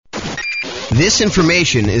This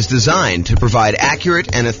information is designed to provide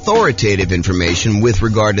accurate and authoritative information with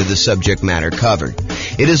regard to the subject matter covered.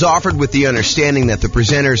 It is offered with the understanding that the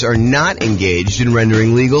presenters are not engaged in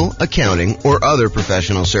rendering legal, accounting, or other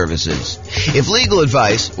professional services. If legal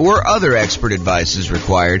advice or other expert advice is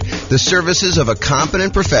required, the services of a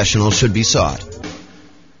competent professional should be sought.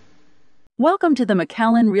 Welcome to the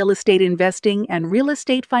McAllen Real Estate Investing and Real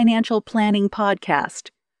Estate Financial Planning Podcast.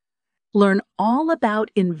 Learn all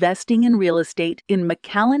about investing in real estate in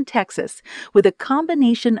McAllen, Texas, with a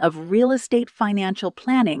combination of real estate financial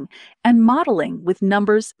planning and modeling with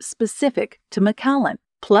numbers specific to McAllen,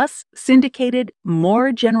 plus syndicated,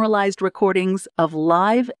 more generalized recordings of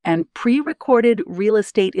live and pre-recorded real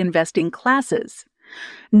estate investing classes.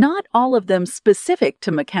 Not all of them specific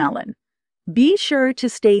to McAllen. Be sure to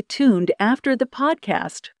stay tuned after the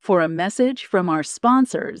podcast for a message from our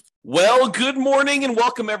sponsors. Well, good morning and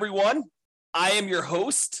welcome, everyone. I am your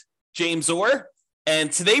host, James Orr,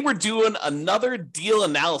 and today we're doing another deal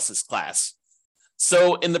analysis class.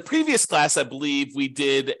 So in the previous class, I believe we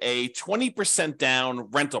did a 20% down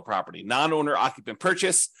rental property, non-owner occupant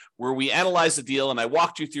purchase, where we analyzed the deal, and I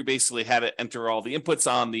walked you through basically how to enter all the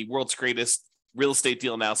inputs on the world's greatest real estate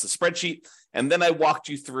deal analysis spreadsheet. And then I walked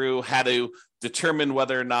you through how to determine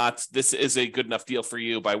whether or not this is a good enough deal for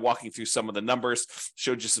you by walking through some of the numbers,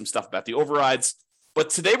 showed you some stuff about the overrides. But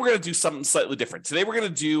today we're going to do something slightly different. Today we're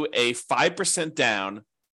going to do a 5% down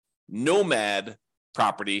Nomad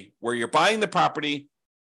property where you're buying the property,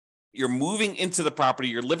 you're moving into the property,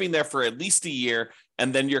 you're living there for at least a year,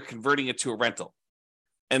 and then you're converting it to a rental.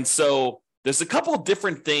 And so there's a couple of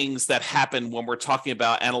different things that happen when we're talking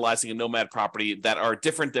about analyzing a Nomad property that are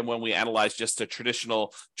different than when we analyze just a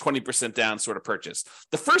traditional 20% down sort of purchase.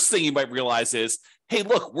 The first thing you might realize is, hey,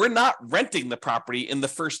 look, we're not renting the property in the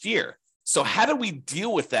first year. So how do we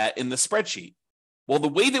deal with that in the spreadsheet? Well, the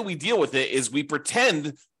way that we deal with it is we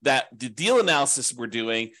pretend that the deal analysis we're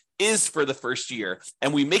doing is for the first year,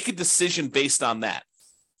 and we make a decision based on that.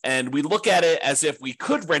 And we look at it as if we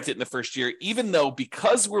could rent it in the first year, even though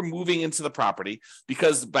because we're moving into the property,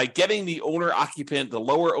 because by getting the owner-occupant, the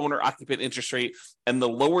lower owner-occupant interest rate and the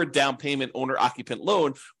lower down payment owner-occupant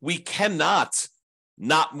loan, we cannot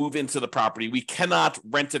not move into the property. We cannot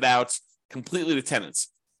rent it out completely to tenants.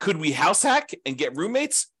 Could we house hack and get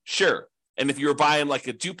roommates? Sure. And if you were buying like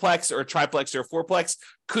a duplex or a triplex or a fourplex,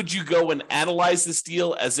 could you go and analyze this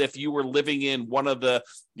deal as if you were living in one of the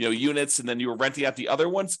units and then you were renting out the other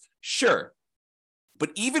ones? Sure.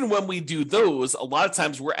 But even when we do those, a lot of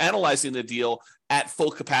times we're analyzing the deal at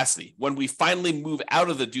full capacity. When we finally move out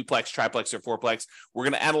of the duplex, triplex, or fourplex, we're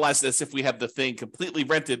going to analyze this if we have the thing completely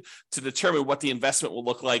rented to determine what the investment will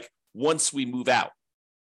look like once we move out.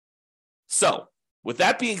 So with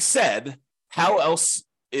that being said, how else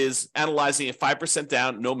is analyzing a 5%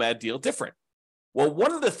 down Nomad deal different? Well,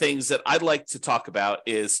 one of the things that I'd like to talk about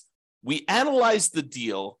is we analyze the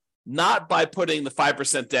deal not by putting the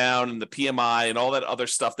 5% down and the PMI and all that other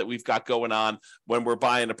stuff that we've got going on when we're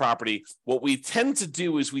buying a property. What we tend to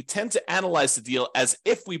do is we tend to analyze the deal as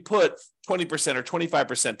if we put 20% or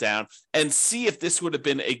 25% down and see if this would have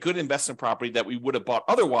been a good investment property that we would have bought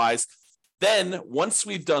otherwise. Then once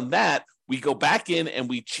we've done that, we go back in and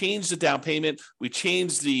we change the down payment, we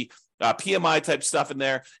change the PMI type stuff in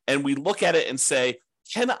there, and we look at it and say,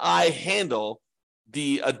 can I handle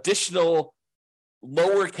the additional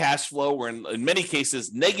lower cash flow, or in many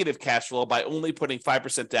cases, negative cash flow by only putting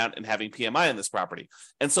 5% down and having PMI in this property?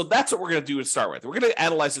 And so that's what we're going to do to start with. We're going to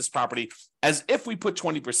analyze this property as if we put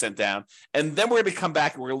 20% down, and then we're going to come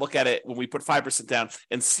back and we're going to look at it when we put 5% down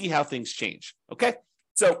and see how things change. Okay?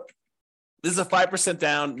 So this is a 5%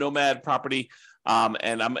 down Nomad property,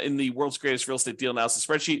 and I'm in the world's greatest real estate deal analysis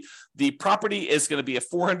spreadsheet. The property is going to be a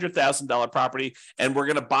 $400,000 property, and we're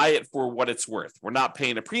going to buy it for what it's worth. We're not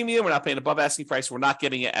paying a premium. We're not paying above asking price. We're not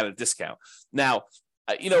getting it at a discount. Now,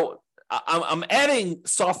 I'm adding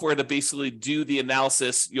software to basically do the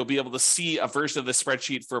analysis. You'll be able to see a version of the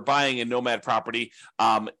spreadsheet for buying a Nomad property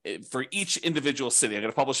for each individual city. I'm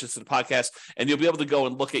going to publish this in the podcast, and you'll be able to go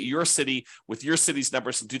and look at your city with your city's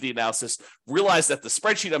numbers and do the analysis. Realize that the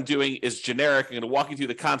spreadsheet I'm doing is generic. I'm going to walk you through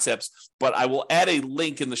the concepts, but I will add a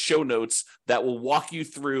link in the show notes that will walk you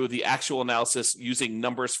through the actual analysis using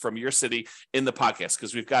numbers from your city in the podcast,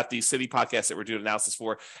 because we've got these city podcasts that we're doing analysis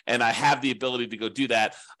for, and I have the ability to go do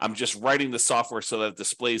that. I'm just writing the software so that it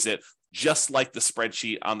displays it just like the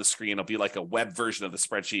spreadsheet on the screen. It'll be like a web version of the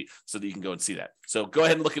spreadsheet so that you can go and see that. So go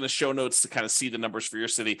ahead and look in the show notes to kind of see the numbers for your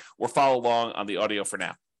city, or follow along on the audio for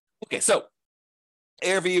now. Okay, so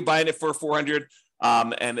ARV, buying it for 400.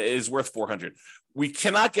 And it is worth 400. we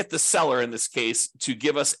cannot get the seller in this case to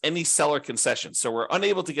give us any seller concession. So we're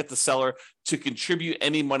unable to get the seller to contribute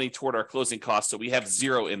any money toward our closing costs. So we have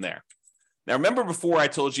zero in there. Now, remember before I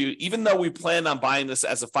told you, even though we plan on buying this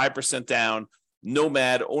as a 5% down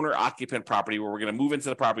Nomad owner occupant property where we're going to move into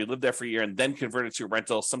the property, live there for a year, and then convert it to a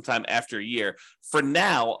rental sometime after a year. For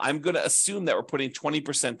now, I'm going to assume that we're putting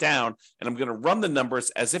 20% down, and I'm going to run the numbers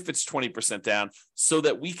as if it's 20% down so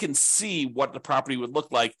that we can see what the property would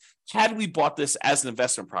look like had we bought this as an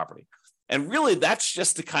investment property. And really, that's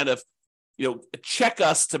just to kind of, check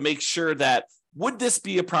us to make sure that would this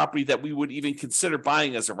be a property that we would even consider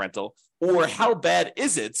buying as a rental, or how bad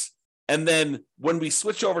is it? And then when we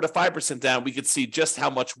switch over to 5% down, we could see just how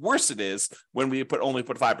much worse it is when we only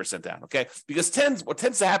put 5% down, okay? Because what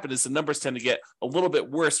tends to happen is the numbers tend to get a little bit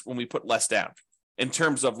worse when we put less down in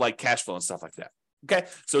terms of like cash flow and stuff like that, okay?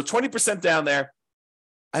 So 20% down there.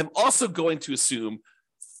 I'm also going to assume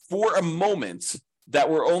for a moment that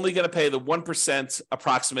we're only going to pay the 1%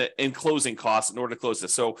 approximate in closing costs in order to close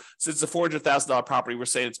this. So since it's a $400,000 property, we're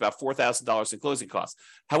saying it's about $4,000 in closing costs.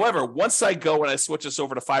 However, once I go and I switch this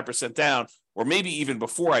over to 5% down, or maybe even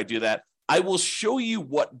before I do that, I will show you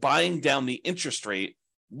what buying down the interest rate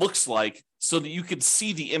looks like so that you can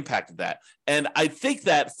see the impact of that. And I think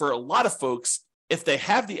that for a lot of folks, if they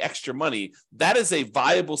have the extra money, that is a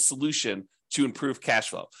viable solution to improve cash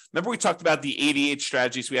flow. Remember we talked about the 88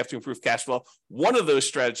 strategies we have to improve cash flow? One of those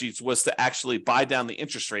strategies was to actually buy down the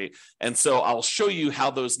interest rate. And so I'll show you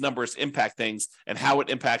how those numbers impact things and how it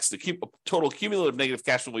impacts the total cumulative negative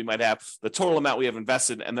cash flow we might have, the total amount we have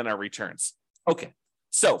invested, and then our returns. Okay,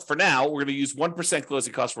 so for now, we're going to use 1%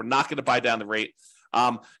 closing costs. We're not going to buy down the rate.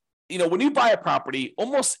 When you buy a property,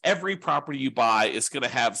 almost every property you buy is going to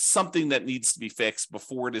have something that needs to be fixed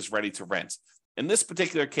before it is ready to rent. In this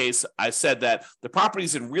particular case, I said that the property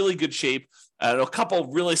is in really good shape. A couple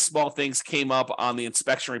really small things came up on the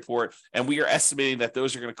inspection report, and we are estimating that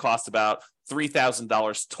those are going to cost about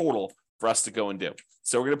 $3,000 total for us to go and do.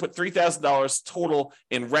 So we're going to put $3,000 total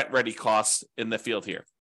in rent-ready costs in the field here.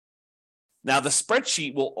 Now, the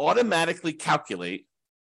spreadsheet will automatically calculate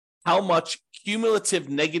how much cumulative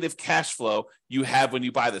negative cash flow you have when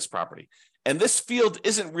you buy this property. And this field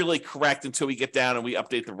isn't really correct until we get down and we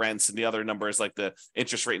update the rents and the other numbers like the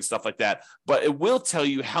interest rate and stuff like that. But it will tell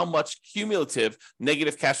you how much cumulative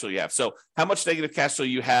negative cash flow you have. So how much negative cash flow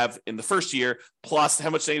you have in the first year, plus how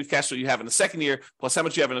much negative cash flow you have in the second year, plus how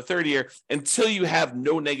much you have in the third year, until you have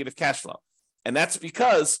no negative cash flow. And that's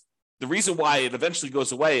because the reason why it eventually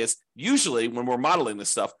goes away is usually when we're modeling this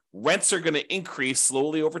stuff, rents are going to increase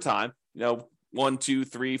slowly over time, 1, 2,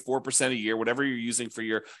 3, 4% a year, whatever you're using for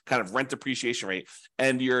your kind of rent depreciation rate.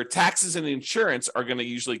 And your taxes and insurance are going to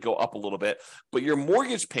usually go up a little bit, but your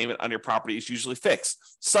mortgage payment on your property is usually fixed,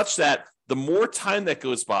 such that the more time that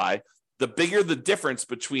goes by, the bigger the difference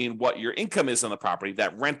between what your income is on the property,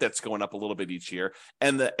 that rent that's going up a little bit each year,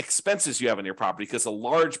 and the expenses you have on your property, because a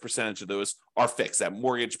large percentage of those are fixed. That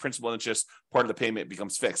mortgage, principal, and interest part of the payment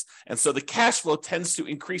becomes fixed. And so the cash flow tends to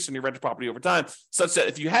increase in your rental property over time, such that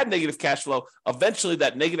if you had negative cash flow, eventually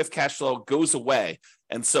that negative cash flow goes away.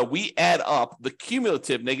 And so we add up the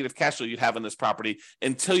cumulative negative cash flow you'd have on this property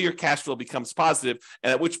until your cash flow becomes positive,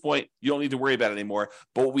 and at which point you don't need to worry about it anymore.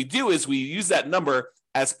 But what we do is we use that number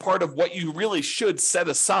as part of what you really should set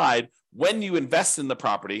aside when you invest in the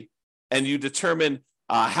property, and you determine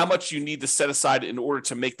how much you need to set aside in order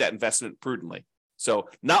to make that investment prudently. So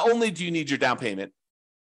not only do you need your down payment,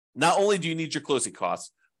 not only do you need your closing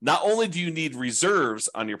costs, not only do you need reserves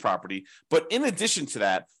on your property, but in addition to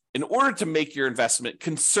that, in order to make your investment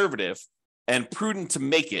conservative and prudent to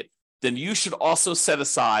make it, then you should also set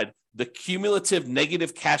aside the cumulative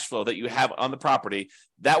negative cash flow that you have on the property.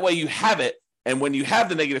 That way you have it. And when you have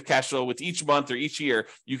the negative cash flow with each month or each year,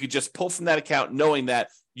 you could just pull from that account knowing that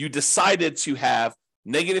you decided to have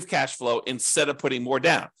negative cash flow instead of putting more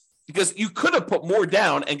down. Because you could have put more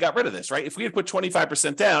down and got rid of this, right? If we had put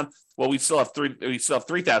 25% down, well, we still have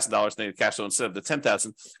 $3,000 negative cash flow instead of the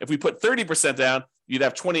 $10,000. If we put 30% down, you'd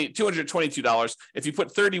have $222. If you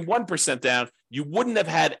put 31% down, you wouldn't have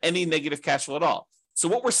had any negative cash flow at all. So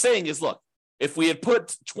what we're saying is, look, if we had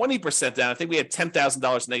put 20% down, I think we had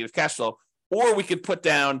 $10,000 negative cash flow, or we could put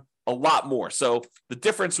down a lot more. So the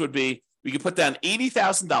difference would be we could put down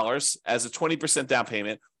 $80,000 as a 20% down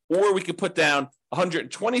payment, or we could put down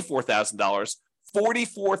 $124,000,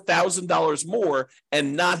 $44,000 more,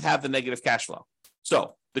 and not have the negative cash flow.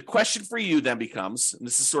 So the question for you then becomes, and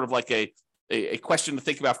this is sort of like a question to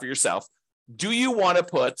think about for yourself, do you want to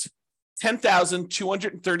put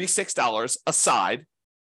 $10,236 aside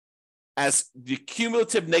as the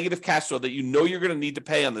cumulative negative cash flow that you know you're going to need to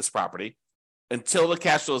pay on this property? until the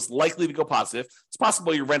cash flow is likely to go positive. It's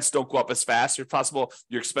possible your rents don't go up as fast. It's possible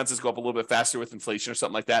your expenses go up a little bit faster with inflation or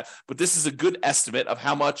something like that. But this is a good estimate of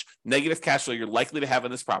how much negative cash flow you're likely to have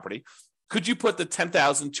in this property. Could you put the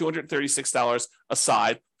 $10,236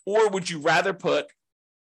 aside, or would you rather put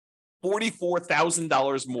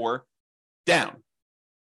 $44,000 more down?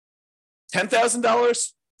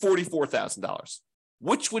 $10,000, $44,000.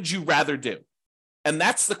 Which would you rather do? And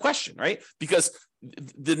that's the question, right? Because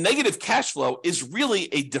the negative cash flow is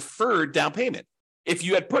really a deferred down payment. If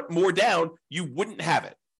you had put more down, you wouldn't have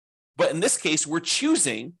it. But in this case, we're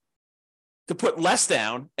choosing to put less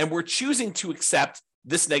down, and we're choosing to accept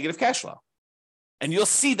this negative cash flow. And you'll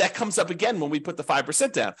see that comes up again when we put the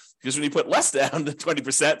 5% down, because when you put less down than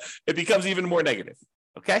 20%, it becomes even more negative.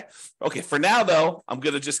 Okay. For now, though, I'm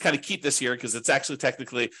going to just kind of keep this here because it's actually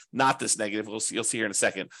technically not this negative. You'll see here in a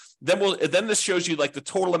second. Then this shows you like the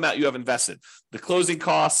total amount you have invested, the closing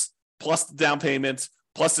costs plus the down payment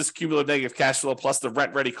plus this cumulative negative cash flow plus the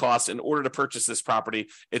rent ready costs in order to purchase this property.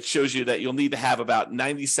 It shows you that you'll need to have about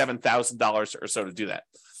 $97,000 or so to do that.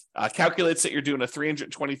 Calculates that you're doing a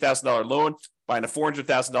 $320,000 loan, buying a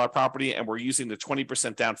 $400,000 property, and we're using the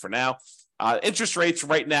 20% down for now. Interest rates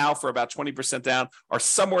right now for about 20% down are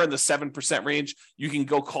somewhere in the 7% range. You can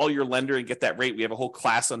go call your lender and get that rate. We have a whole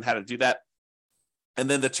class on how to do that. And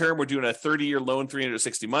then the term, we're doing a 30-year loan,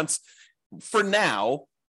 360 months. For now,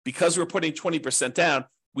 because we're putting 20% down,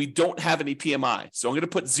 we don't have any PMI. So I'm going to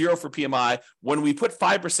put 0 for PMI. When we put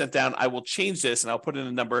 5% down, I will change this and I'll put in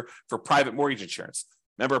a number for private mortgage insurance.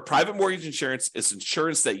 Remember, private mortgage insurance is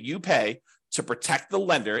insurance that you pay to protect the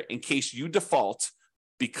lender in case you default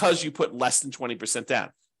because you put less than 20%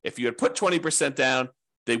 down. If you had put 20% down,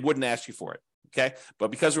 they wouldn't ask you for it, okay?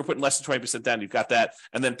 But because we're putting less than 20% down, you've got that.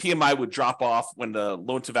 And then PMI would drop off when the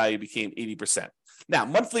loan to value became 80%. Now,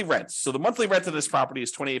 monthly rents. So the monthly rent of this property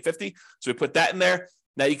is $2,850. So we put that in there.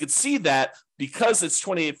 Now you can see that because it's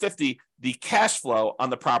 $2,850, the cash flow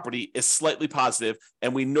on the property is slightly positive,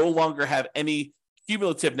 and we no longer have any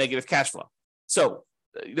cumulative negative cash flow. So,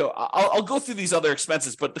 I'll go through these other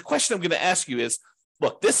expenses, but the question I'm going to ask you is,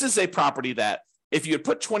 look, this is a property that if you had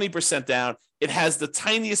put 20% down, it has the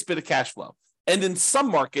tiniest bit of cash flow. And in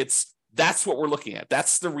some markets, that's what we're looking at.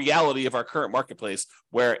 That's the reality of our current marketplace,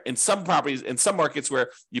 where in some properties, in some markets where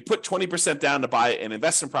you put 20% down to buy an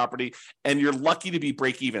investment property and you're lucky to be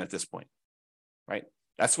break even at this point, right?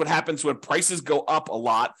 That's what happens when prices go up a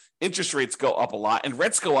lot, interest rates go up a lot, and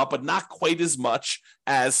rents go up, but not quite as much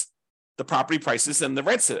as the property prices and the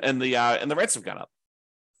rents and the rents have gone up.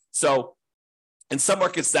 So in some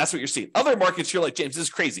markets, that's what you're seeing. Other markets, you're like, James, this is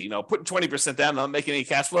crazy. Putting 20% down, not making any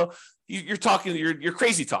cash flow. You're talking, you're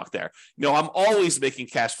crazy talk there. I'm always making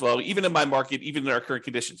cash flow, even in my market, even in our current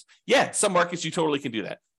conditions. Yeah, some markets you totally can do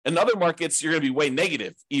that. In other markets, you're going to be way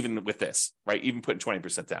negative, even with this, right? Even putting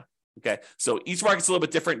 20% down. Okay, so each market's a little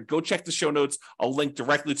bit different. Go check the show notes. I'll link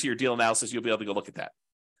directly to your deal analysis. You'll be able to go look at that.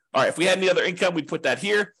 All right, if we had any other income, we'd put that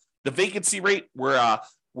here. The vacancy rate,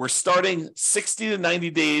 we're starting 60 to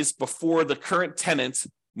 90 days before the current tenant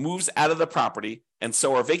moves out of the property. And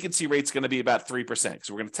so our vacancy rate is going to be about 3%.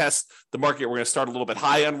 So we're going to test the market. We're going to start a little bit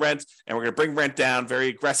high on rent, and we're going to bring rent down very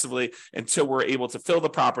aggressively until we're able to fill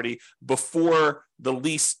the property before the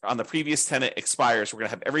lease on the previous tenant expires. We're going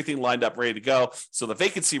to have everything lined up, ready to go. So the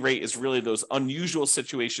vacancy rate is really those unusual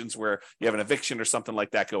situations where you have an eviction or something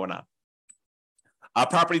like that going on.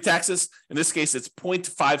 Property taxes, in this case, it's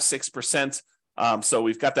 0.56%. So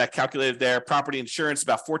we've got that calculated there. Property insurance,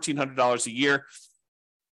 about $1,400 a year.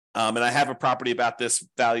 And I have a property about this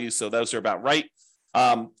value, so those are about right.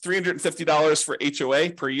 $350 for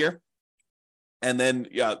HOA per year. And then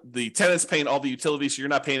the tenant's paying all the utilities, so you're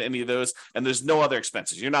not paying any of those. And there's no other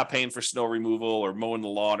expenses. You're not paying for snow removal or mowing the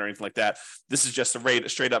lawn or anything like that. This is just a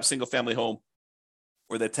straight up single family home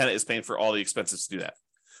where the tenant is paying for all the expenses to do that.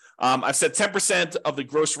 I've said 10% of the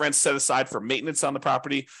gross rent set aside for maintenance on the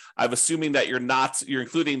property. I'm assuming that you're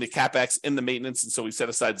including the CapEx in the maintenance. And so we set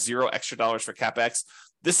aside $0 extra for CapEx.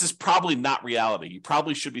 This is probably not reality. You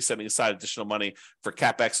probably should be setting aside additional money for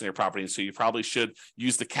CapEx in your property. And so you probably should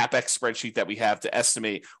use the CapEx spreadsheet that we have to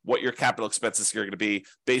estimate what your capital expenses are going to be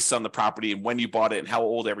based on the property and when you bought it and how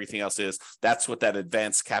old everything else is. That's what that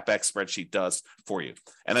advanced CapEx spreadsheet does for you.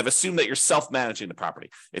 And I've assumed that you're self-managing the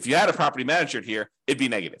property. If you had a property manager here, it'd be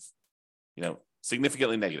negative,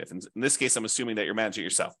 significantly negative. And in this case, I'm assuming that you're managing it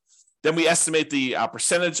yourself. Then we estimate the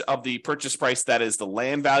percentage of the purchase price that is the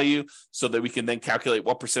land value, so that we can then calculate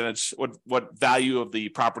what percentage, what value of the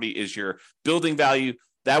property is your building value.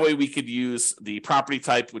 That way we could use the property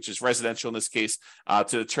type, which is residential in this case,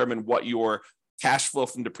 to determine what your cash flow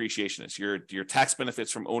from depreciation is, your tax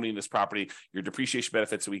benefits from owning this property, your depreciation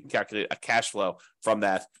benefits, so we can calculate a cash flow from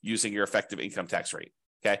that using your effective income tax rate.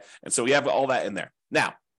 Okay. And so we have all that in there.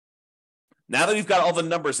 Now that we've got all the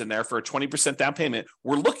numbers in there for a 20% down payment,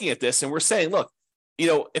 we're looking at this and we're saying, look,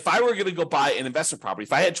 if I were going to go buy an investment property,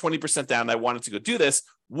 if I had 20% down and I wanted to go do this,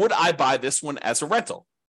 would I buy this one as a rental?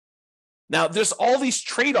 Now, there's all these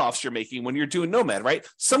trade-offs you're making when you're doing Nomad, right?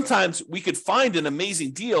 Sometimes we could find an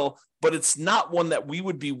amazing deal, but it's not one that we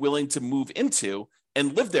would be willing to move into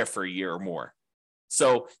and live there for a year or more.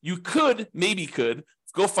 So you could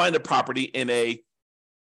go find a property in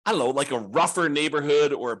like a rougher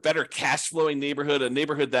neighborhood or a better cash flowing neighborhood, a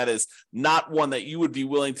neighborhood that is not one that you would be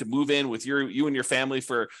willing to move in with you and your family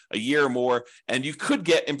for a year or more, and you could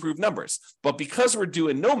get improved numbers. But because we're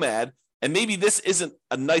doing Nomad, and maybe this isn't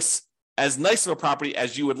as nice of a property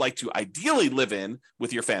as you would like to ideally live in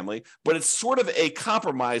with your family, but it's sort of a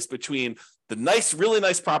compromise between the really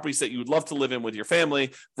nice properties that you would love to live in with your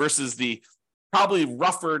family versus the probably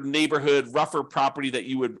rougher neighborhood, rougher property that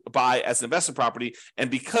you would buy as an investment property. And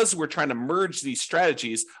because we're trying to merge these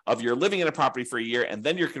strategies of you're living in a property for a year and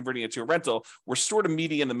then you're converting it to a rental, we're sort of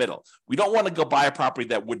meeting in the middle. We don't want to go buy a property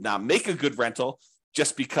that would not make a good rental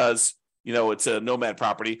just because it's a Nomad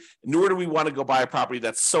property, nor do we want to go buy a property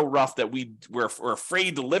that's so rough that we're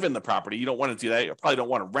afraid to live in the property. You don't want to do that. You probably don't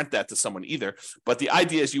want to rent that to someone either. But the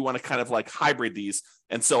idea is you want to kind of like hybrid these.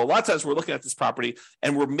 And so a lot of times we're looking at this property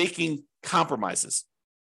and we're making compromises.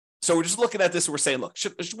 So we're just looking at this and we're saying, look,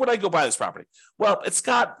 would I go buy this property? Well, it's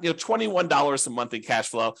got $21 a month in cash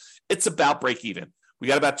flow. It's about break even. We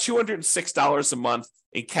got about $206 a month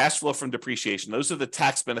in cash flow from depreciation. Those are the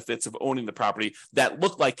tax benefits of owning the property that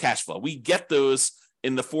look like cash flow. We get those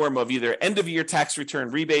in the form of either end of year tax return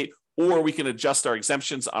rebate, or we can adjust our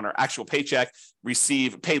exemptions on our actual paycheck,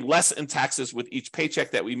 pay less in taxes with each paycheck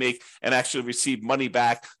that we make, and actually receive money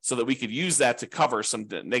back so that we could use that to cover some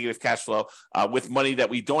negative cash flow with money that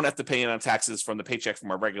we don't have to pay in on taxes from the paycheck from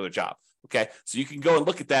our regular job. Okay, so you can go and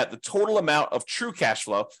look at that. The total amount of true cash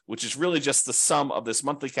flow, which is really just the sum of this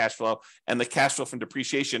monthly cash flow and the cash flow from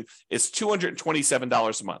depreciation, is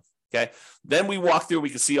 $227 a month. Okay, then we walk through,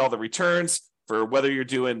 we can see all the returns for whether you're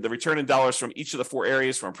doing the return in dollars from each of the four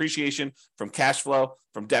areas, from appreciation, from cash flow,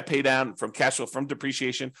 from debt pay down, from cash flow from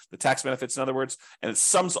depreciation, the tax benefits, in other words, and it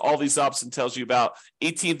sums all these up and tells you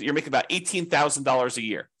you're making about $18,000 a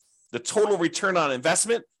year. The total return on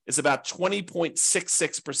investment is about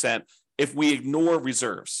 20.66% if we ignore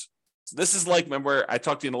reserves. So this is like, remember I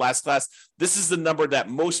talked to you in the last class, this is the number that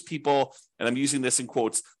most people, and I'm using this in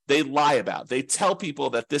quotes, they lie about. They tell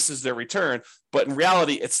people that this is their return, but in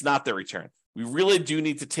reality, it's not their return. We really do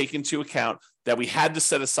need to take into account that we had to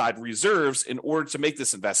set aside reserves in order to make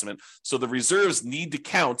this investment. So the reserves need to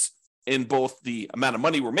count in both the amount of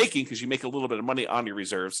money we're making, because you make a little bit of money on your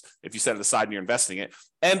reserves if you set it aside and you're investing it,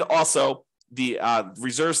 and also the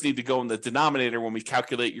reserves need to go in the denominator when we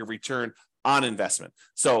calculate your return on investment.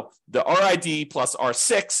 So the RID plus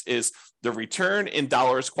R6 is the return in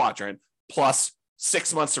dollars quadrant plus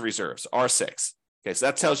 6 months of reserves, R6. Okay, so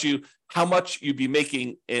that tells you how much you'd be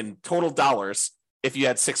making in total dollars if you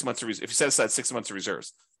had 6 months of if you set aside 6 months of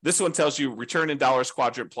reserves. This one tells you return in dollars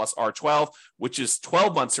quadrant plus R12, which is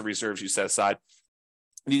 12 months of reserves you set aside.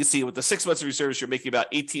 And you can see with the 6 months of reserves, you're making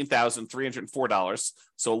about $18,304.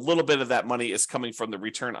 So a little bit of that money is coming from the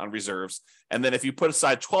return on reserves. And then if you put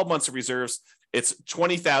aside 12 months of reserves, it's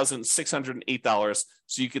 $20,608.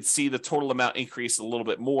 So you could see the total amount increase a little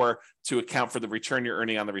bit more to account for the return you're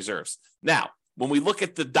earning on the reserves. Now, when we look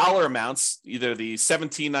at the dollar amounts, either the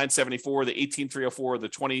 $17,974, the $18,304, the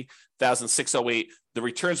 $20,608, the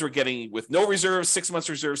returns we're getting with no reserves, 6 months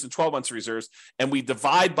reserves, and 12 months reserves, and we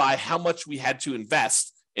divide by how much we had to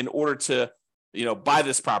invest in order to, buy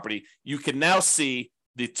this property, you can now see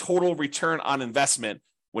the total return on investment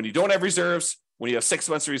when you don't have reserves, when you have 6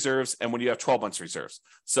 months reserves, and when you have 12 months reserves.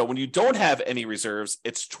 So when you don't have any reserves,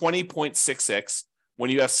 it's 20.66. When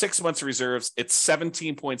you have 6 months reserves, it's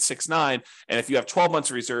 17.69. And if you have 12 months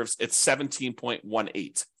reserves, it's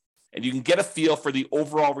 17.18. And you can get a feel for the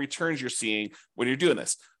overall returns you're seeing when you're doing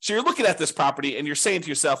this. So you're looking at this property and you're saying to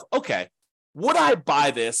yourself, okay, would I buy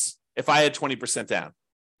this if I had 20% down?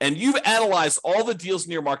 And you've analyzed all the deals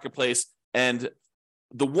in your marketplace and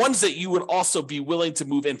the ones that you would also be willing to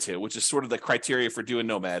move into, which is sort of the criteria for doing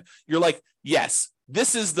Nomad. You're like, yes,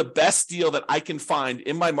 this is the best deal that I can find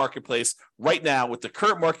in my marketplace right now with the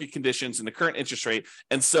current market conditions and the current interest rate.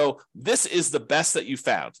 And so this is the best that you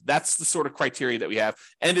found. That's the sort of criteria that we have,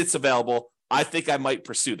 and it's available. I think I might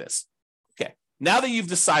pursue this. Okay. Now that you've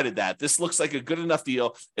decided that this looks like a good enough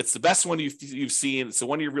deal, it's the best one you've seen, it's the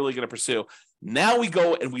one you're really going to pursue. Now we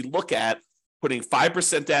go and we look at putting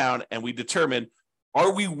 5% down, and we determine,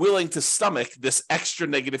 are we willing to stomach this extra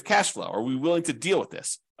negative cash flow? Are we willing to deal with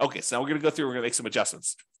this? Okay, so now we're going to go through, we're going to make some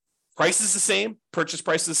adjustments. Price is the same, purchase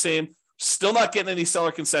price is the same, still not getting any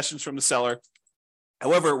seller concessions from the seller.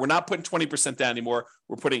 However, we're not putting 20% down anymore,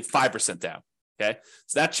 we're putting 5% down, okay?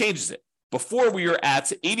 So that changes it. Before we were at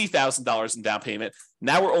 $80,000 in down payment,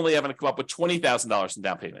 now we're only having to come up with $20,000 in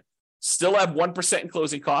down payment. Still have 1% in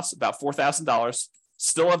closing costs, about $4,000.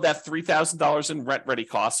 Still have that $3,000 in rent-ready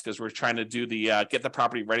costs because we're trying to do the get the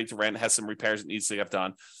property ready to rent, has some repairs that needs to get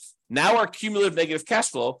done. Now our cumulative negative cash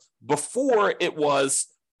flow, before it was,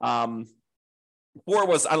 I don't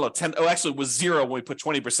know, 10. Oh, actually, it was zero when we put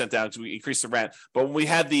 20% down because we increased the rent. But when we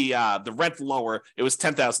had the rent lower, it was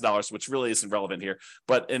 $10,000, which really isn't relevant here.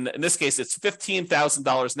 But in this case, it's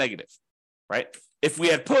 $15,000 negative, right? If we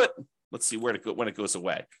had put, let's see where to go when it goes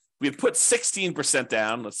away. We had put 16%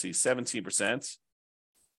 down. Let's see, 17%,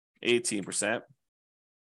 18%,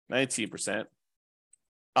 19%.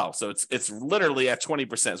 Oh, so it's literally at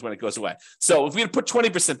 20% is when it goes away. So if we had put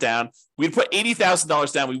 20% down, we'd put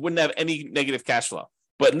 $80,000 down, we wouldn't have any negative cash flow.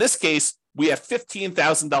 But in this case, we have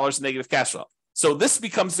 $15,000 negative cash flow. So this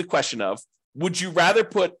becomes the question of, would you rather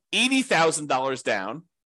put $80,000 down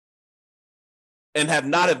and have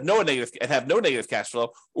no negative cash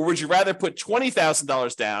flow, or would you rather put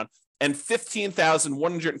 $20,000 down and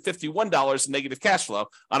 $15,151 negative cash flow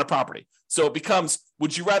on a property? So it becomes,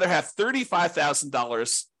 would you rather have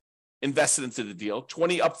 $35,000 invested into the deal,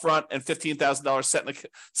 $20,000 upfront and $15,000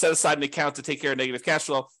 set aside an account to take care of negative cash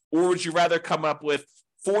flow, or would you rather come up with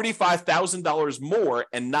 $45,000 more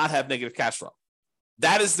and not have negative cash flow?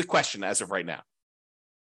 That is the question as of right now.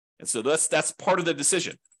 And so that's part of the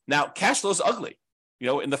decision. Now, cash flow is ugly.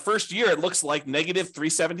 In the first year, it looks like negative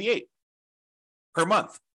 $378 per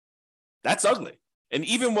month. That's ugly. And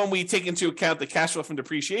even when we take into account the cash flow from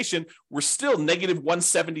depreciation, we're still negative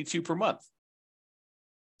 $172 per month.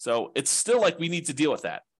 So it's still like we need to deal with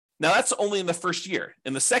that. Now, that's only in the first year.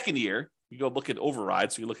 In the second year, you go look at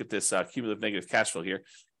override. So you look at this cumulative negative cash flow here.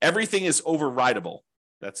 Everything is overridable.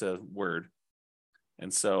 That's a word.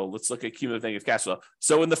 And so let's look at cumulative negative cash flow.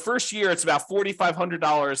 So in the first year, it's about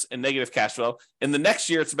 $4,500 in negative cash flow. In the next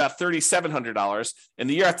year, it's about $3,700. In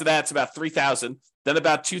the year after that, it's about $3,000. Then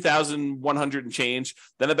about $2,100 and change.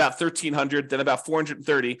 Then about $1,300. Then about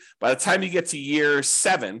 $430. By the time you get to year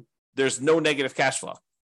 7, there's no negative cash flow.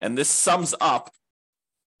 And this sums up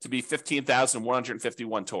to be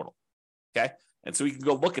 $15,151 total. Okay. And so we can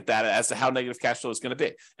go look at that as to how negative cash flow is going to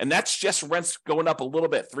be. And that's just rents going up a little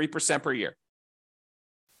bit, 3% per year.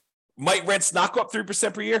 Might rents not go up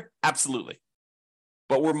 3% per year? Absolutely.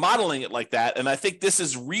 But we're modeling it like that. And I think this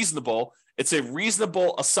is reasonable. It's a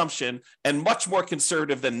reasonable assumption and much more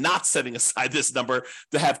conservative than not setting aside this number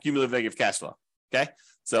to have cumulative negative cash flow. Okay.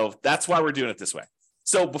 So that's why we're doing it this way.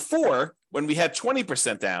 So before, when we had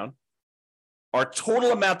 20% down, our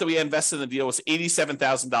total amount that we had invested in the deal was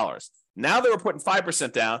 $87,000. Now that we're putting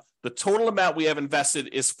 5% down, the total amount we have invested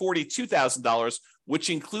is $42,000, which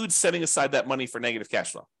includes setting aside that money for negative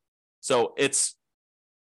cash flow. So it's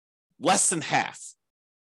less than half,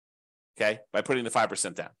 okay, by putting the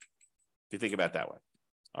 5% down, if you think about it that way.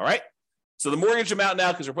 All right. So the mortgage amount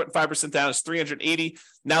now, because we're putting 5% down, is $380.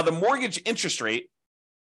 Now the mortgage interest rate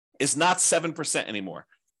is not 7% anymore.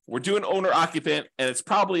 We're doing owner occupant, and it's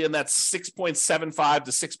probably in that 6.75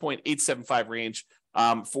 to 6.875 range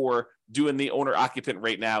for doing the owner occupant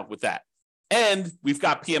rate now with that. And we've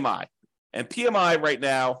got PMI. And PMI right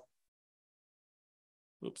now,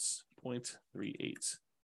 0.38.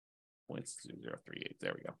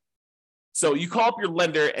 There we go. So you call up your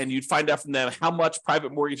lender and you'd find out from them how much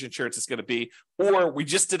private mortgage insurance is going to be. Or we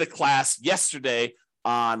just did a class yesterday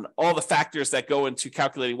on all the factors that go into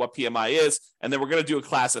calculating what PMI is. And then we're going to do a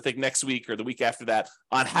class, I think next week or the week after that,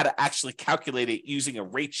 on how to actually calculate it using a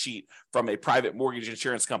rate sheet from a private mortgage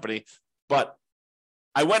insurance company. But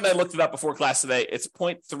I went and I looked it up before class today. It's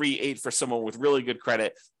 0.38 for someone with really good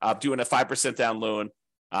credit, doing a 5% down loan,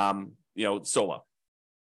 solo.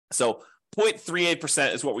 So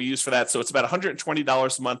 0.38% is what we use for that. So it's about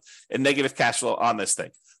 $120 a month in negative cash flow on this thing.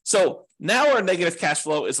 So now our negative cash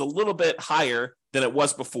flow is a little bit higher than it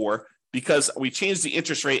was before because we changed the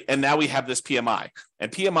interest rate and now we have this PMI.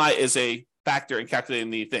 And PMI is a factor in calculating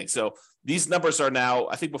the thing. So these numbers are now,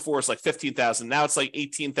 I think before it's like $15,000. Now it's like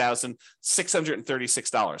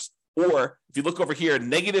 $18,636. Or if you look over here,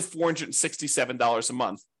 negative $467 a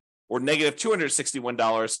month or negative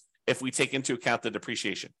 $261 if we take into account the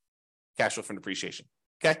depreciation, cash flow from depreciation.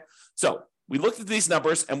 Okay. So we looked at these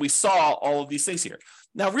numbers and we saw all of these things here.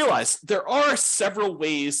 Now realize there are several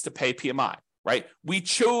ways to pay PMI, right? We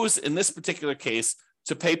chose in this particular case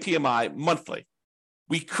to pay PMI monthly.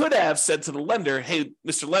 We could have said to the lender, hey,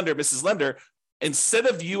 Mr. Lender, Mrs. Lender, instead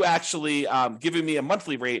of you actually giving me a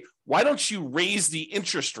monthly rate, why don't you raise the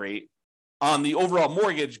interest rate on the overall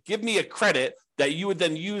mortgage? Give me a credit that you would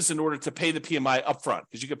then use in order to pay the PMI upfront,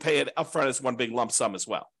 because you could pay it upfront as one big lump sum as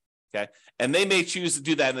well. Okay. And they may choose to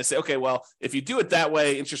do that. And they say, okay, well, if you do it that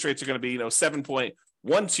way, interest rates are going to be,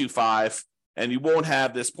 7.125, and you won't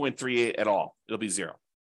have this 0.38 at all. It'll be zero.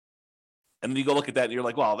 And then you go look at that and you're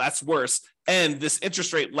like, well, that's worse. And this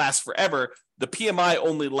interest rate lasts forever. The PMI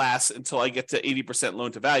only lasts until I get to 80%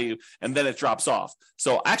 loan to value, and then it drops off.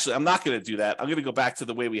 So actually, I'm not going to do that. I'm going to go back to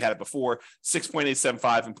the way we had it before,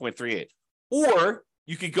 6.875 and 0.38. Or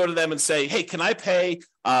you could go to them and say, hey, can I pay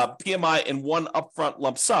PMI in one upfront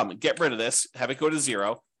lump sum and get rid of this, have it go to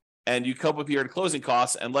zero, and you come up here to closing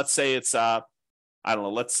costs, and let's say it's,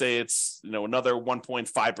 let's say it's, another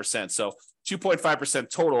 1.5%. So 2.5%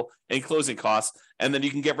 total in closing costs, and then you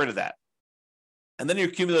can get rid of that. And then your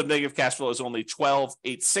cumulative negative cash flow is only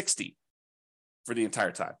 12,860 for the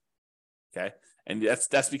entire time. Okay. And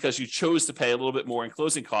that's because you chose to pay a little bit more in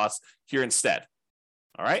closing costs here instead.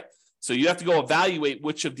 All right. So you have to go evaluate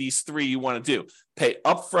which of these three you want to do. Pay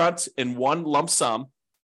upfront in one lump sum,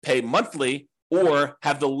 pay monthly, or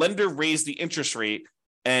have the lender raise the interest rate,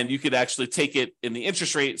 and you could actually take it in the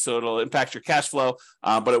interest rate, so it'll impact your cash flow,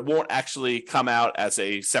 but it won't actually come out as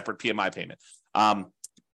a separate PMI payment.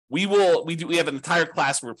 We have an entire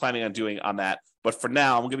class we're planning on doing on that, but for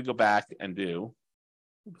now, I'm going to go back and do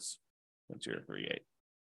 0.038.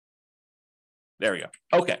 There we go.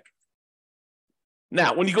 Okay.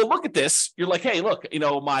 Now, when you go look at this, you're like, hey, look,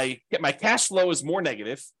 my cash flow is more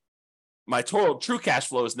negative. My total true cash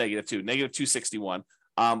flow is negative too, negative 261.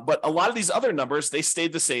 But a lot of these other numbers, they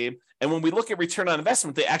stayed the same. And when we look at return on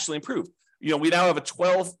investment, they actually improved. We now have a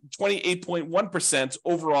 28.1%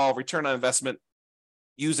 overall return on investment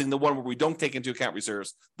using the one where we don't take into account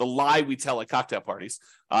reserves, the lie we tell at cocktail parties.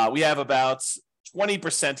 We have about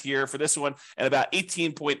 20% here for this one and about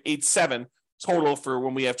 18.87 total for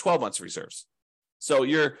when we have 12 months of reserves. So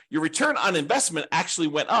your return on investment actually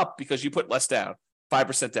went up because you put less down,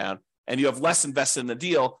 5% down, and you have less invested in the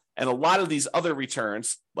deal. And a lot of these other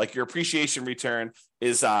returns, like your appreciation return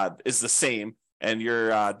is the same, and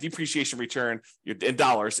your depreciation return in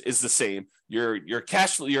dollars is the same. Your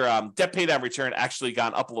cash flow, your debt pay down return actually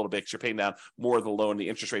gone up a little bit because you're paying down more of the loan. The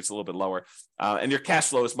interest rate's a little bit lower, and your cash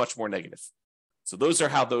flow is much more negative. So those are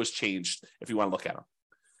how those changed if you want to look at them.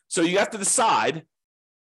 So you have to decide,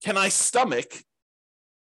 can I stomach,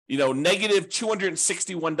 negative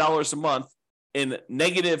 $261 a month in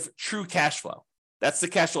negative true cash flow? That's the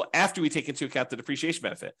cash flow after we take into account the depreciation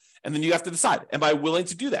benefit. And then you have to decide, am I willing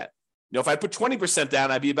to do that? If I put 20%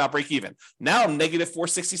 down, I'd be about break even. Now I'm negative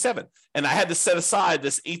 467. And I had to set aside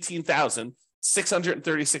this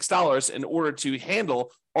 $18,636 in order to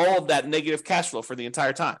handle all of that negative cash flow for the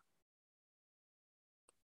entire time.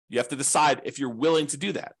 You have to decide if you're willing to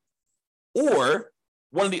do that. Or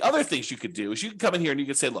one of the other things you could do is you can come in here and you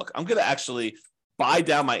can say, look, I'm going to actually buy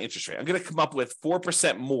down my interest rate. I'm going to come up with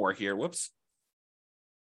 4% more here.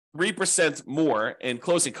 3% more in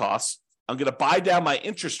closing costs. I'm going to buy down my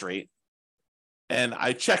interest rate. And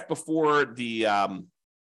I checked before the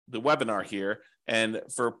webinar here. And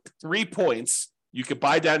for 3 points, you could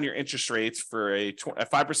buy down your interest rates for a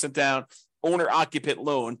 5% down owner-occupant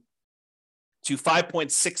loan to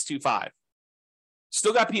 5.625.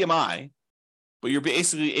 Still got PMI, but you're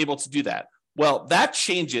basically able to do that. Well, that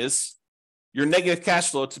changes your negative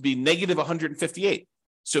cash flow to be negative 158.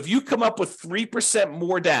 So if you come up with 3%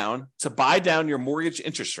 more down to buy down your mortgage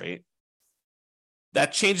interest rate,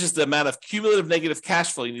 that changes the amount of cumulative negative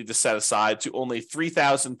cash flow you need to set aside to only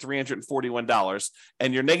 $3,341.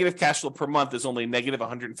 And your negative cash flow per month is only negative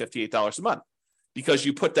 $158 a month because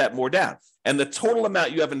you put that more down. And the total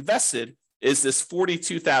amount you have invested is this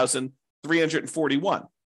 $42,341.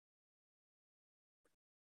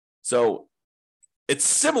 So it's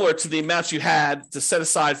similar to the amounts you had to set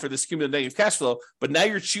aside for this cumulative negative cash flow, but now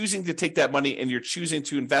you're choosing to take that money and you're choosing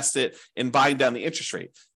to invest it in buying down the interest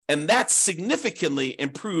rate. And that significantly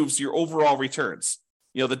improves your overall returns.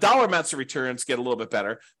 The dollar amounts of returns get a little bit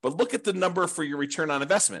better, but look at the number for your return on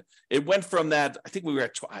investment. It went from that, I think we were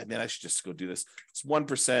at, I should just go do this. It's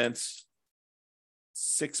 1%,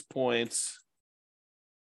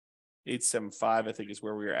 6.875, I think is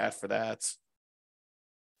where we were at for that.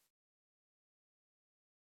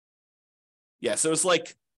 Yeah, so it's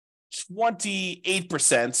like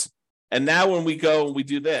 28%. And now when we go and we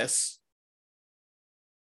do this,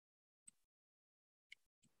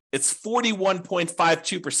 it's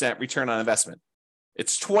 41.52% return on investment.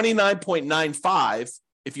 It's 29.95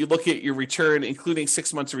 if you look at your return, including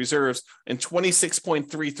 6 months of reserves, and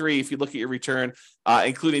 26.33 if you look at your return,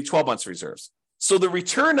 including 12 months of reserves. So the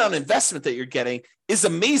return on investment that you're getting is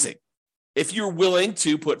amazing. If you're willing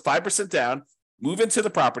to put 5% down, move into the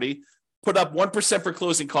property, put up 1% for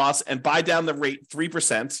closing costs, and buy down the rate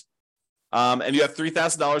 3%, and you have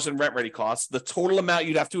 $3,000 in rent-ready costs, the total amount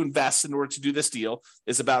you'd have to invest in order to do this deal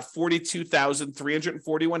is about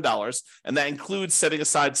 $42,341, and that includes setting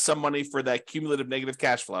aside some money for that cumulative negative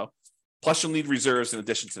cash flow, plus you'll need reserves in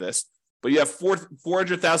addition to this. But you have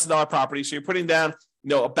 $400,000 property, so you're putting down,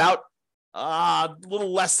 about a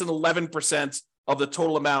little less than 11% of the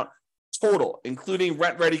total amount total, including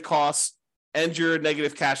rent-ready costs and your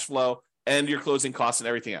negative cash flow and your closing costs and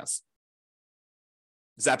everything else.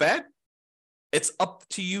 Is that bad? It's up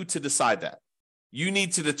to you to decide that. You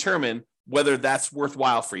need to determine whether that's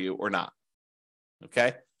worthwhile for you or not.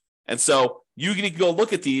 Okay? And so you can go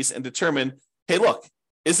look at these and determine, hey, look,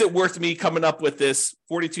 is it worth me coming up with this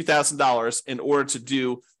 $42,000 in order to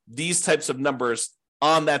do these types of numbers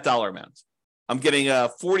on that dollar amount? I'm getting a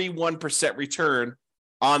 41% return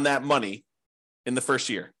on that money in the first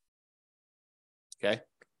year. Okay?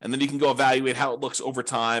 And then you can go evaluate how it looks over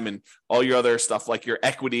time and all your other stuff like your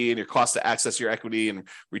equity and your cost to access your equity and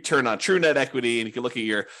return on true net equity. And you can look at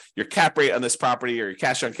your cap rate on this property or your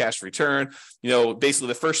cash on cash return. Basically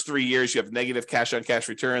the first 3 years you have negative cash on cash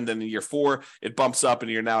return. Then in year 4, it bumps up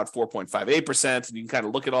and you're now at 4.58%. And you can kind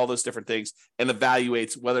of look at all those different things and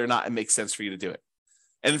evaluate whether or not it makes sense for you to do it.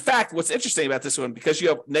 And in fact, what's interesting about this one, because you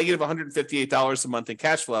have negative $158 a month in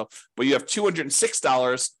cash flow, but you have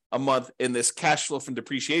 $206 a month in this cash flow from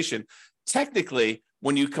depreciation, technically,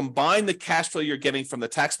 when you combine the cash flow you're getting from the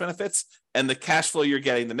tax benefits and the cash flow you're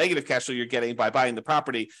getting, the negative cash flow you're getting by buying the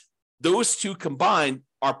property, those two combined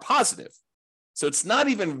are positive. So it's not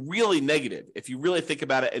even really negative if you really think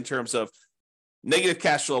about it in terms of negative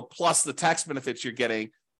cash flow plus the tax benefits you're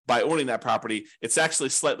getting by owning that property. It's actually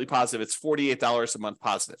slightly positive. It's $48 a month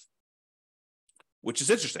positive, which is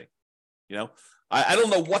interesting. I don't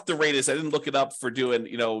know what the rate is. I didn't look it up for doing,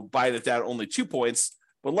 buying it down only 2 points,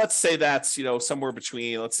 but let's say that's, somewhere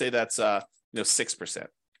between, let's say that's, 6%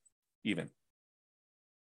 even.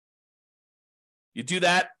 You do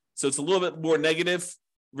that. So it's a little bit more negative.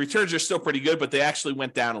 Returns are still pretty good, but they actually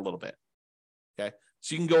went down a little bit. Okay.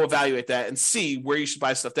 So you can go evaluate that and see where you should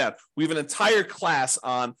buy stuff down. We have an entire class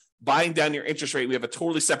on buying down your interest rate. We have a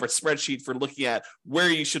totally separate spreadsheet for looking at where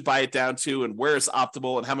you should buy it down to and where it's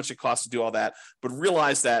optimal and how much it costs to do all that. But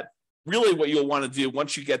realize that really what you'll want to do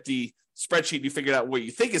once you get the spreadsheet, you figured out what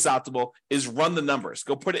you think is optimal, is run the numbers.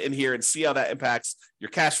 Go put it in here and see how that impacts your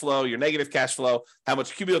cash flow, your negative cash flow, how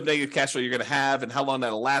much cumulative negative cash flow you're going to have and how long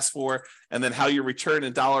that'll last for, and then how your return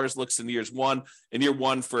in dollars looks in year one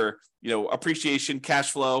for, appreciation,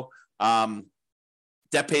 cash flow,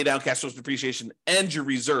 debt pay down, cash flows, depreciation, and your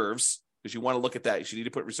reserves, because you want to look at that. You should need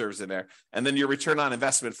to put reserves in there. And then your return on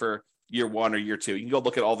investment for year 1 or year 2. You can go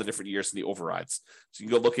look at all the different years in the overrides. So you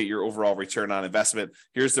can go look at your overall return on investment.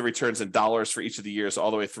 Here's the returns in dollars for each of the years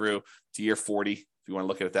all the way through to year 40, if you want to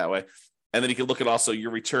look at it that way. And then you can look at also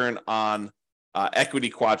your return on equity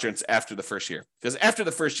quadrants after the first year. Because after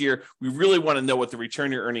the first year, we really want to know what the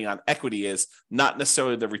return you're earning on equity is, not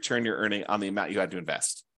necessarily the return you're earning on the amount you had to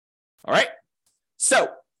invest. All right. So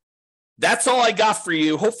that's all I got for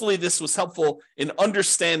you. Hopefully this was helpful in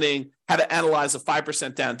understanding how to analyze a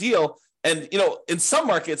 5% down deal. And, in some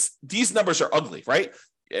markets, these numbers are ugly, right?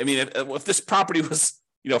 I mean, if this property was,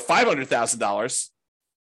 $500,000,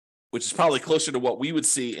 which is probably closer to what we would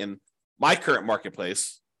see in my current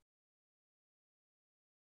marketplace,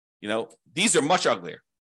 these are much uglier.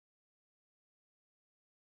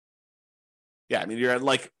 Yeah, I mean, you're at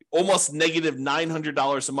like almost negative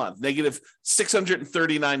 $900 a month, negative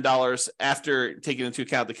 $639 after taking into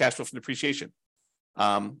account the cash flow from depreciation.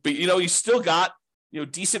 But, you still got,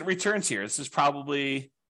 decent returns here. This is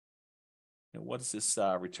probably, what is this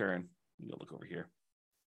return? Let me look over here.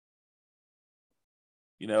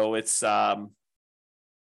 It's the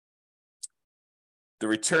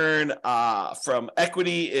return from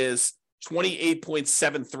equity is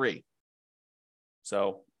 28.73.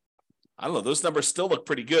 So I don't know. Those numbers still look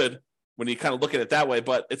pretty good when you kind of look at it that way,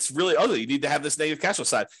 but it's really ugly. You need to have this negative cash flow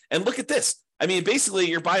side. And look at this. I mean, basically,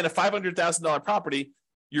 you're buying a $500,000 property.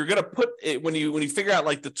 You're going to put it when you figure out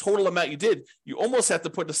like the total amount you did. You almost have to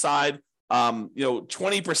put aside,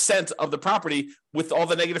 20% of the property with all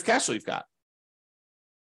the negative cash flow you've got.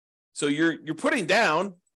 So you're putting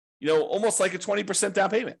down, almost like a 20% down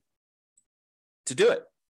payment to do it.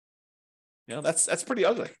 That's pretty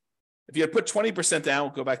ugly. If you had put 20%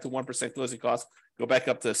 down, go back to 1% closing costs, go back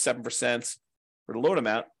up to 7% for the loan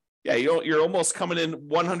amount, Yeah, you're almost coming in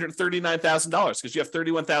 $139,000 because you have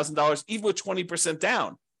 $31,000 even with 20%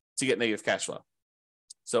 down to get negative cash flow.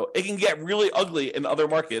 So it can get really ugly in other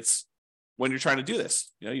markets when you're trying to do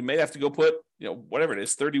this. You may have to go put, whatever it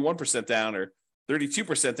is, 31% down or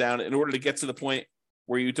 32% down in order to get to the point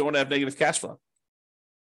where you don't have negative cash flow.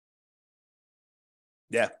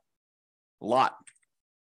 Yeah, a lot.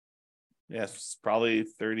 Yeah, it's probably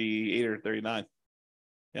 38 or 39.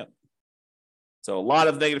 Yep. So a lot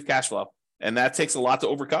of negative cash flow, and that takes a lot to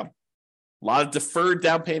overcome. A lot of deferred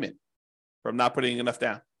down payment from not putting enough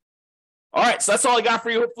down. All right, so that's all I got for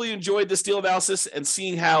you. Hopefully you enjoyed this deal analysis and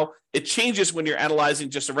seeing how it changes when you're analyzing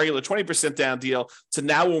just a regular 20% down deal to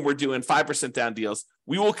now when we're doing 5% down deals.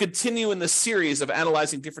 We will continue in this series of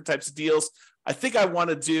analyzing different types of deals. I think I want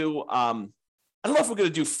to do, I don't know if we're going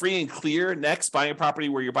to do free and clear next, buying a property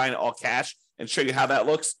where you're buying it all cash and show you how that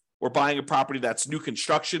looks. We're buying a property that's new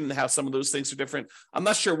construction and how some of those things are different. I'm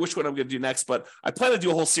not sure which one I'm going to do next, but I plan to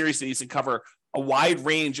do a whole series of these and cover a wide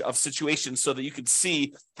range of situations so that you can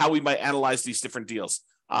see how we might analyze these different deals.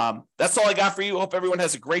 That's all I got for you. Hope everyone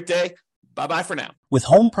has a great day. Bye-bye for now. With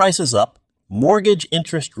home prices up, mortgage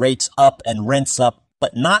interest rates up, and rents up,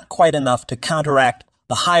 but not quite enough to counteract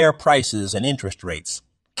the higher prices and interest rates,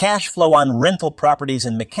 cash flow on rental properties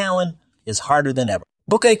in McAllen is harder than ever.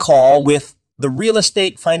 Book a call with the Real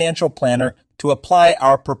Estate Financial Planner to apply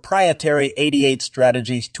our proprietary 88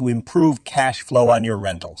 strategies to improve cash flow on your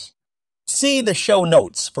rentals. See the show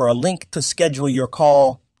notes for a link to schedule your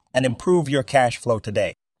call and improve your cash flow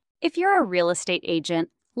today. If you're a real estate agent,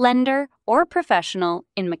 lender, or professional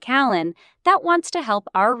in McAllen that wants to help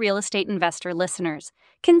our real estate investor listeners,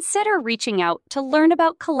 consider reaching out to learn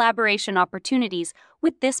about collaboration opportunities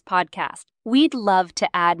with this podcast. We'd love to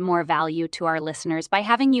add more value to our listeners by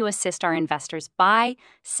having you assist our investors buy,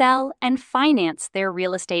 sell, and finance their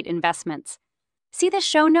real estate investments. See the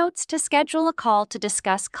show notes to schedule a call to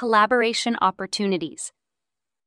discuss collaboration opportunities.